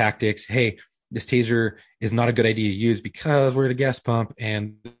 your tactics. Hey, this taser is not a good idea to use because we're at a gas pump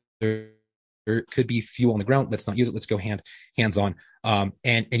and there could be fuel on the ground. Let's not use it. Let's go hands on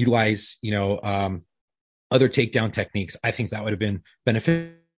and utilize other takedown techniques. I think that would have been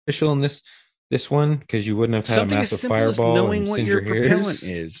beneficial in this one, because you wouldn't have had something a massive as simple as fireball knowing and what singe your your propellant hairs.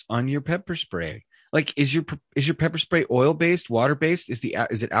 is on your pepper spray. Like, is your pepper spray oil based, water based? Is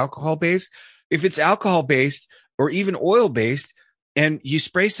it alcohol based? If it's alcohol based or even oil based, and you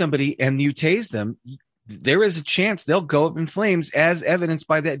spray somebody and you tase them, there is a chance they'll go up in flames, as evidenced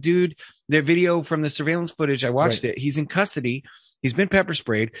by that dude. Their video from the surveillance footage, I watched it. He's in custody. He's been pepper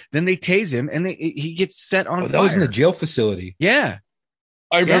sprayed. Then they tase him, and he gets set on fire. That was in the jail facility. Yeah.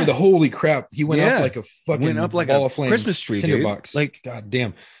 I remember the holy crap. He went up like a fucking ball of flames, Christmas tree, tinderbox. Like, god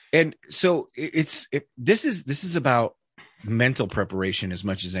damn. And so this is about mental preparation as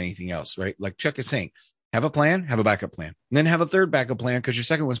much as anything else, right? Like Chuck is saying, have a plan, have a backup plan, and then have a third backup plan, because your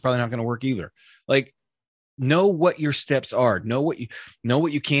second one's probably not going to work either. Like, know what your steps are, know what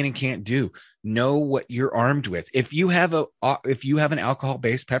you can and can't do, know what you're armed with. If you have an alcohol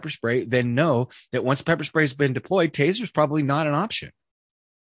based pepper spray, then know that once pepper spray has been deployed, taser is probably not an option.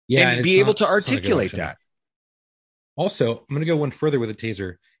 Yeah, and be able to articulate that. Also, I'm going to go one further with a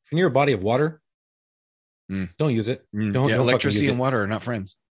taser. If you're near a body of water, don't use it. Don't electricity and water are not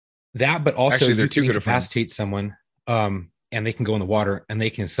friends. That, but also actually, they're too good incapacitate someone, and they can go in the water and they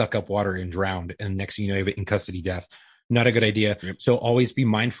can suck up water and drown. And next thing you know, you have an in custody death. Not a good idea. Yep. So always be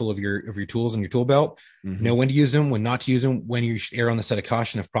mindful of your tools and your tool belt. Mm-hmm. Know when to use them, when not to use them, when you should err on the side of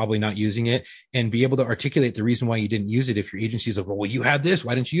caution of probably not using it, and be able to articulate the reason why you didn't use it. If your agency is like, well, you had this,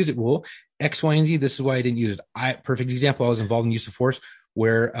 why didn't you use it? Well, X, Y, and Z, this is why I didn't use it. Perfect example. I was involved in use of force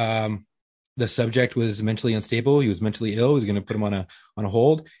where the subject was mentally unstable. He was mentally ill. He was going to put him on a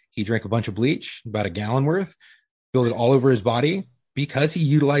hold. He drank a bunch of bleach, about a gallon worth, spilled it all over his body. Because he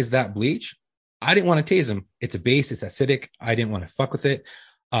utilized that bleach, I didn't want to tase him. It's a base. It's acidic. I didn't want to fuck with it.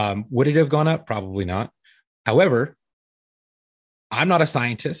 Would it have gone up? Probably not. However, I'm not a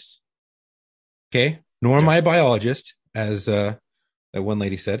scientist. Okay. Nor am I a biologist, as that one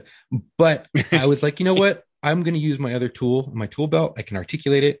lady said. But I was like, you know what? I'm going to use my other tool, my tool belt. I can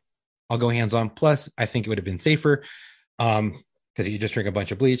articulate it. I'll go hands on. Plus, I think it would have been safer because you just drink a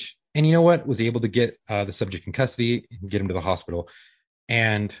bunch of bleach. And you know what? Was able to get the subject in custody and get him to the hospital.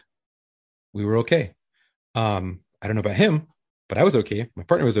 And we were okay. I don't know about him, but I was okay. My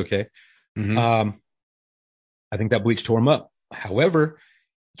partner was okay. Mm-hmm. I think that bleach tore him up. However,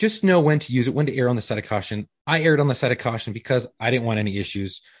 just know when to use it, when to err on the side of caution. I erred on the side of caution because I didn't want any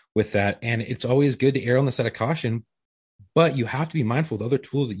issues with that. And it's always good to err on the side of caution, but you have to be mindful of the other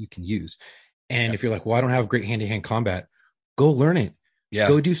tools that you can use. And if you're like, well, I don't have great hand-to-hand combat, go learn it. Yeah.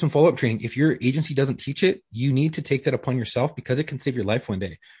 Go do some follow-up training. If your agency doesn't teach it, you need to take that upon yourself because it can save your life one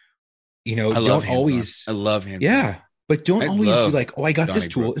day. You know, I love hands-on. Yeah. But don't always be like, oh, I got this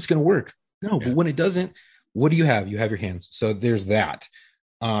tool. Brooks. It's going to work. No, but when it doesn't, what do you have? You have your hands. So there's that.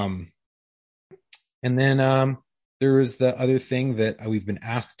 And then there is the other thing that we've been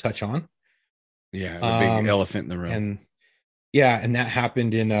asked to touch on. Yeah. The big elephant in the room. And that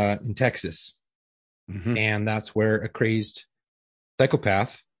happened in Texas. Mm-hmm. And that's where a crazed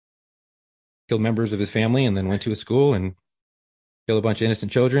psychopath killed members of his family and then went to a school and killed a bunch of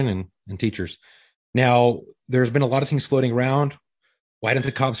innocent children and teachers. Now, there's been a lot of things floating around. Why didn't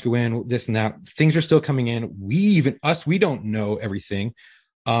the cops go in? This and that. Things are still coming in. We don't know everything.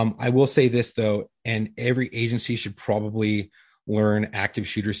 I will say this, though, and every agency should probably learn active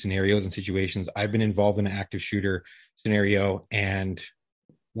shooter scenarios and situations. I've been involved in an active shooter scenario, and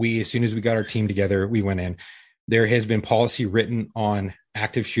as soon as we got our team together, we went in. There has been policy written on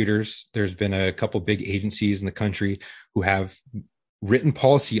active shooters. There's been a couple big agencies in the country who have written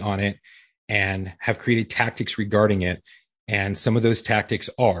policy on it and have created tactics regarding it. And some of those tactics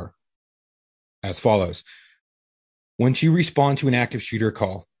are as follows. Once you respond to an active shooter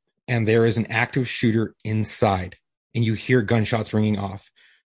call and there is an active shooter inside and you hear gunshots ringing off,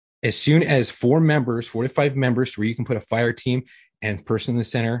 as soon as 4 to 5 members, where you can put a fire team and person in the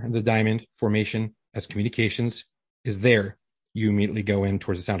center of the diamond formation as communications is there, you immediately go in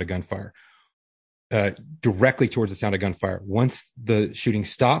towards the sound of gunfire, directly towards the sound of gunfire. Once the shooting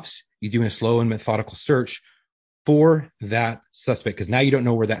stops, you do a slow and methodical search for that suspect, because now you don't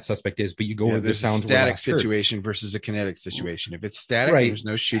know where that suspect is, but you go where the sounds were last heard. Situation versus a kinetic situation. If it's static, Right. There's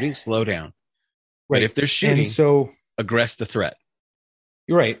no shooting, slow down. Right. But if there's shooting, And so aggress the threat.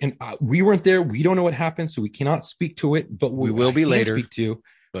 you're right. And we weren't there. We don't know what happened, so we cannot speak to it, but We will be later. Speak to,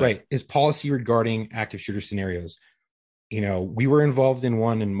 But- right, is policy regarding active shooter scenarios. You know, we were involved in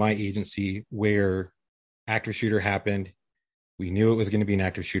one in my agency where active shooter happened. We knew it was going to be an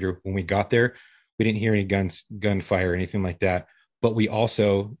active shooter. When we got there, we didn't hear any gunfire or anything like that. But we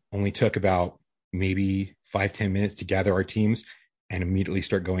also only took about maybe 5-10 minutes to gather our teams and immediately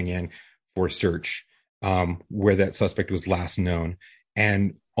start going in for a search where that suspect was last known,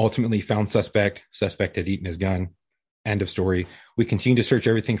 and ultimately found suspect had eaten his gun. End of story. We continue to search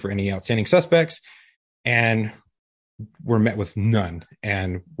everything for any outstanding suspects, and we're met with none.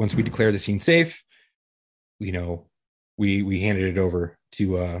 And once we declare the scene safe, you know, we handed it over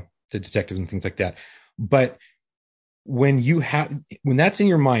to detectives and things like that. But when that's in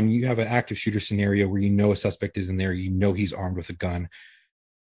your mind, you have an active shooter scenario where you know a suspect is in there, you know he's armed with a gun.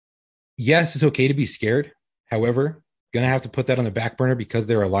 Yes, it's okay to be scared. However, gonna have to put that on the back burner because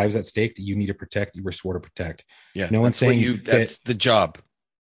there are lives at stake that you need to protect, you were sworn to protect. Yeah. No one's saying that's the job.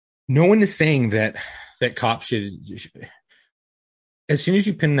 No one is saying that cops should. As soon as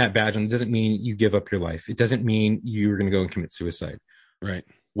you pin that badge on, it doesn't mean you give up your life. It doesn't mean you're going to go and commit suicide. Right.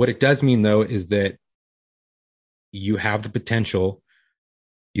 What it does mean, though, is that you have the potential.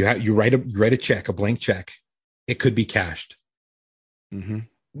 You write a check, a blank check. It could be cashed.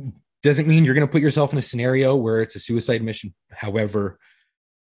 Mm-hmm. Doesn't mean you're going to put yourself in a scenario where it's a suicide mission. However,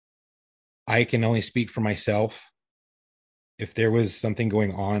 I can only speak for myself. If there was something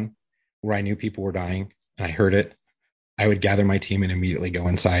going on where I knew people were dying and I heard it, I would gather my team and immediately go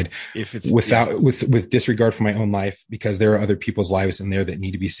inside with disregard for my own life, because there are other people's lives in there that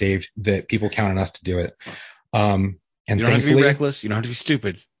need to be saved, that people count on us to do it. And And you don't have to be thankfully, reckless. You don't have to be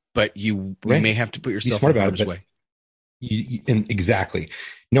stupid, but you Right. may have to put be yourself smart in about harm's it. But way. and exactly.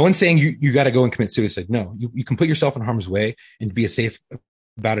 No one's saying you got to go and commit suicide. No, you can put yourself in harm's way and be as safe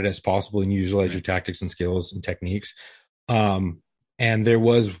about it as possible and utilize your tactics and skills and techniques. And there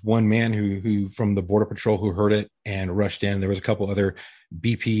was one man who from the Border Patrol who heard it and rushed in. There was a couple other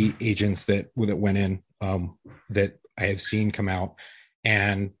BP agents that went in that I have seen come out.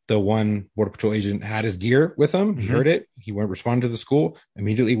 And the one Border Patrol agent had his gear with him. He heard it. He went responded to the school,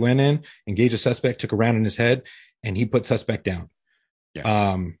 immediately went in, engaged a suspect, took a round in his head, and he put suspect down.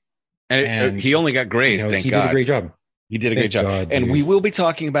 Yeah. And he only got grazed. Thank he God. did a great job. He did a great job. God, and dude. we will be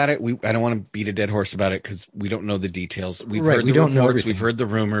talking about it. I don't want to beat a dead horse about it because we don't know the details. We've Right, heard we the don't know reports. everything. We've heard the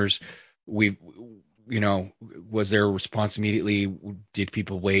rumors. Was there a response immediately? Did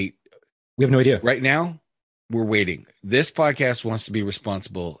people wait? We have no idea. Right now, we're waiting. This podcast wants to be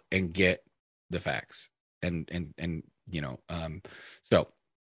responsible and get the facts. So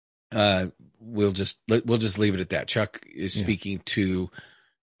we'll just leave it at that. Chuck is speaking to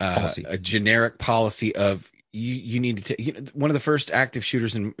a generic policy of you need to take, one of the first active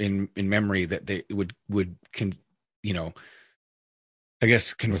shooters in memory that they would I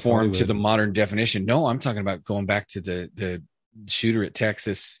guess conform to the modern definition. No, I'm talking about going back to the shooter at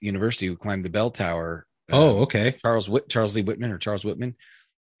Texas University who climbed the bell tower. Okay. Charles Lee Whitman.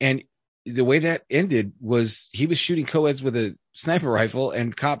 And the way that ended was he was shooting co-eds with a sniper rifle,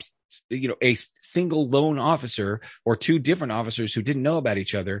 and cops, a single lone officer or two different officers who didn't know about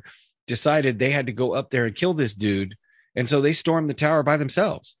each other decided they had to go up there and kill this dude. And so they stormed the tower by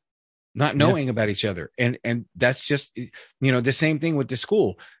themselves, not knowing about each other. And that's just, the same thing with the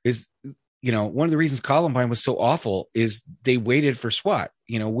school is, one of the reasons Columbine was so awful is they waited for SWAT.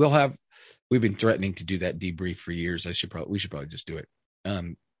 We've been threatening to do that debrief for years. We should probably just do it.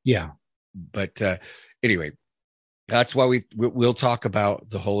 But anyway, that's why we'll talk about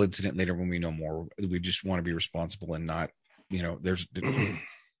the whole incident later when we know more. We just want to be responsible and not, there's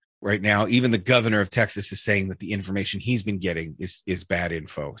right now, even the governor of Texas is saying that the information he's been getting is bad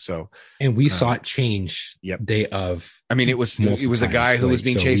info. So, and we saw it change day of. I mean, it was a guy who was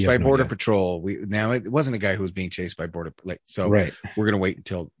being chased by Border Patrol. Now it wasn't a guy who was being chased by Border. We're going to wait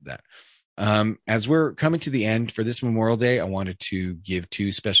until that. As we're coming to the end for this Memorial Day, I wanted to give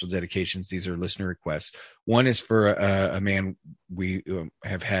two special dedications. These are listener requests. One is for a man we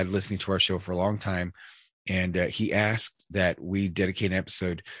have had listening to our show for a long time, and he asked that we dedicate an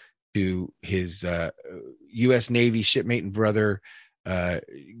episode to his U.S. Navy shipmate and brother,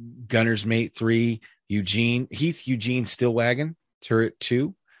 Gunner's Mate 3, Heath Eugene Stillwagon, Turret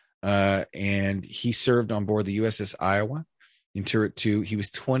 2, and he served on board the USS Iowa. In Turret 2, he was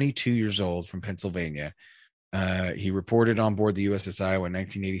 22 years old from Pennsylvania. He reported on board the USS Iowa in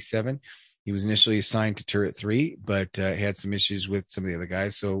 1987. He was initially assigned to Turret 3, but had some issues with some of the other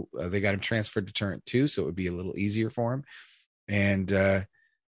guys. So they got him transferred to Turret 2, so it would be a little easier for him. And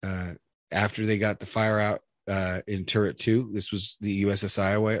after they got the fire out in Turret 2, this was the USS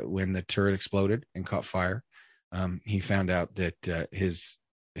Iowa, when the turret exploded and caught fire. He found out that his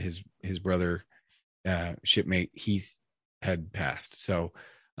brother, shipmate Heath, had passed. So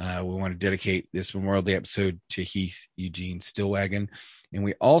we want to dedicate this Memorial Day episode to Heath Eugene Stillwagon. And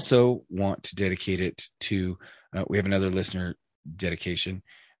we also want to dedicate it to, we have another listener dedication.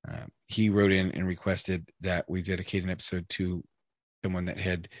 He wrote in and requested that we dedicate an episode to someone that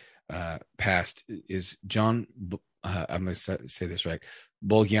had passed, is John, I'm going to say this right,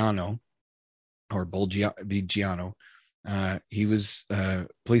 Bolgiano. He was a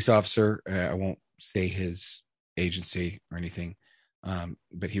police officer. I won't say his agency or anything,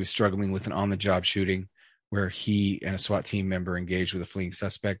 but he was struggling with an on-the-job shooting where he and a SWAT team member engaged with a fleeing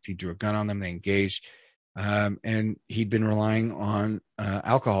suspect. He drew a gun on them. They engaged, and he'd been relying on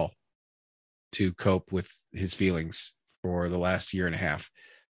alcohol to cope with his feelings for the last year and a half.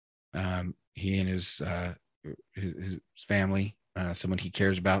 He and his family, someone he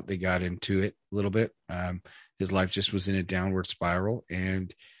cares about, they got into it a little bit. His life just was in a downward spiral,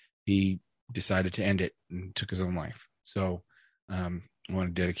 and he decided to end it and took his own life. So I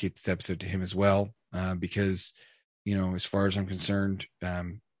want to dedicate this episode to him as well, because, as far as I'm concerned,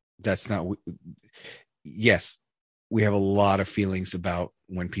 that's not, yes, we have a lot of feelings about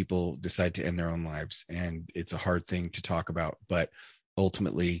when people decide to end their own lives, and it's a hard thing to talk about, but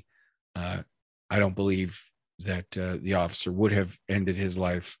ultimately, I don't believe that the officer would have ended his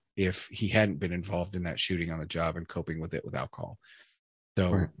life if he hadn't been involved in that shooting on the job and coping with it with alcohol.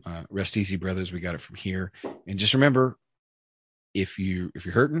 So rest easy, brothers. We got it from here. And just remember, if you're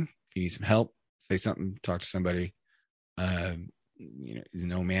hurting, if you need some help, say something, talk to somebody.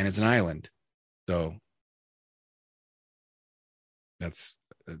 No man is an island. So That's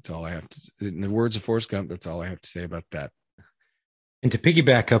all I have to. In the words of Forrest Gump, that's all I have to say about that. And to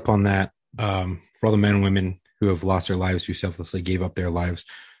piggyback up on that, for all the men and women who have lost their lives, who selflessly gave up their lives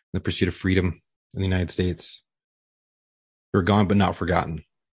in the pursuit of freedom in the United States, who are gone but not forgotten.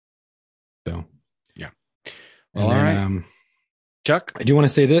 So, yeah. Well, all right. Chuck, I do want to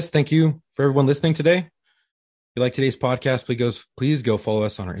say this. Thank you for everyone listening today. If you like today's podcast, please go follow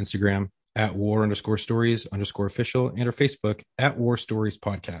us on our Instagram at war_stories_official and our Facebook at War Stories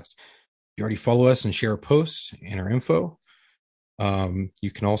Podcast. You already follow us and share our posts and our info.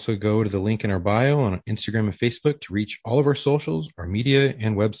 You can also go to the link in our bio on Instagram and Facebook to reach all of our socials, our media,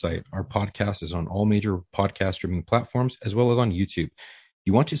 and website. Our podcast is on all major podcast streaming platforms, as well as on YouTube. If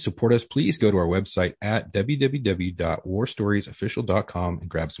you want to support us, please go to our website at www.warstoriesofficial.com and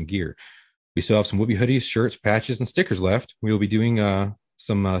grab some gear. We still have some Whoopie hoodies, shirts, patches, and stickers left. We will be doing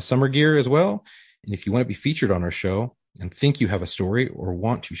some summer gear as well. And if you want to be featured on our show and think you have a story or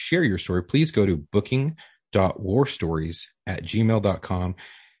want to share your story, please go to booking.warstories@gmail.com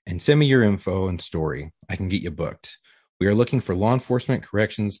and send me your info and story. I can get you booked. We are looking for law enforcement,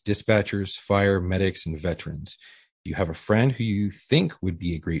 corrections, dispatchers, fire, medics, and veterans. If you have a friend who you think would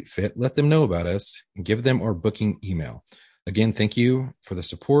be a great fit, let them know about us and give them our booking email. Again, thank you for the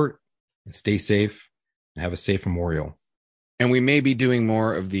support, and stay safe and have a safe memorial. And we may be doing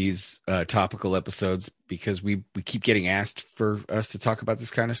more of these topical episodes because we keep getting asked for us to talk about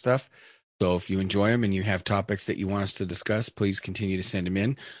this kind of stuff. So if you enjoy them and you have topics that you want us to discuss, please continue to send them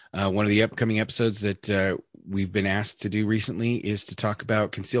in. One of the upcoming episodes that we've been asked to do recently is to talk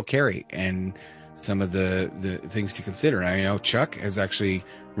about concealed carry and some of the things to consider. I know Chuck has actually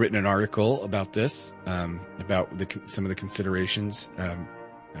written an article about this, about some of the considerations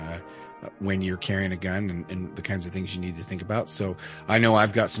when you're carrying a gun and the kinds of things you need to think about. So I know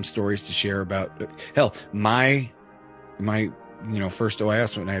I've got some stories to share about. Hell, my first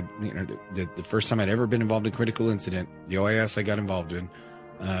OIS, when I had, the first time I'd ever been involved in a critical incident, the OIS I got involved in,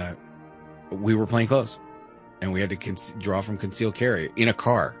 we were plain clothes, and we had to draw from concealed carry in a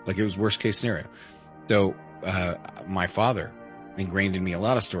car, like it was worst case scenario. So my father ingrained in me a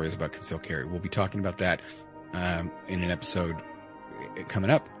lot of stories about concealed carry. We'll be talking about that in an episode coming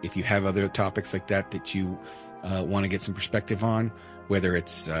up. If you have other topics like that you want to get some perspective on, whether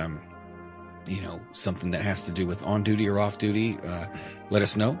it's something that has to do with on duty or off duty, let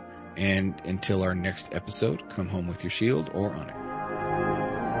us know. And until our next episode, come home with your shield or on it.